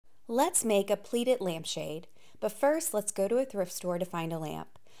Let's make a pleated lampshade, but first let's go to a thrift store to find a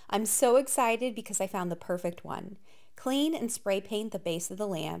lamp. I'm so excited because I found the perfect one. Clean and spray paint the base of the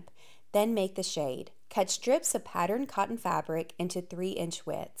lamp, then make the shade. Cut strips of patterned cotton fabric into 3-inch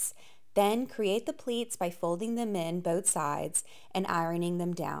widths. Then create the pleats by folding them in both sides and ironing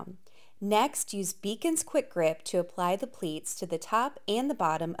them down. Next, use Beacon's Quick Grip to apply the pleats to the top and the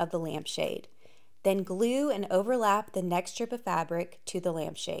bottom of the lampshade. Then glue and overlap the next strip of fabric to the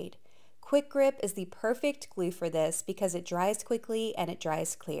lampshade. Quick Grip is the perfect glue for this because it dries quickly and it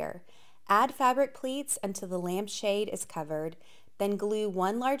dries clear. Add fabric pleats until the lampshade is covered, then glue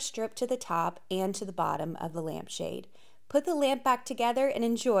one large strip to the top and to the bottom of the lampshade. Put the lamp back together and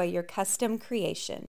enjoy your custom creation.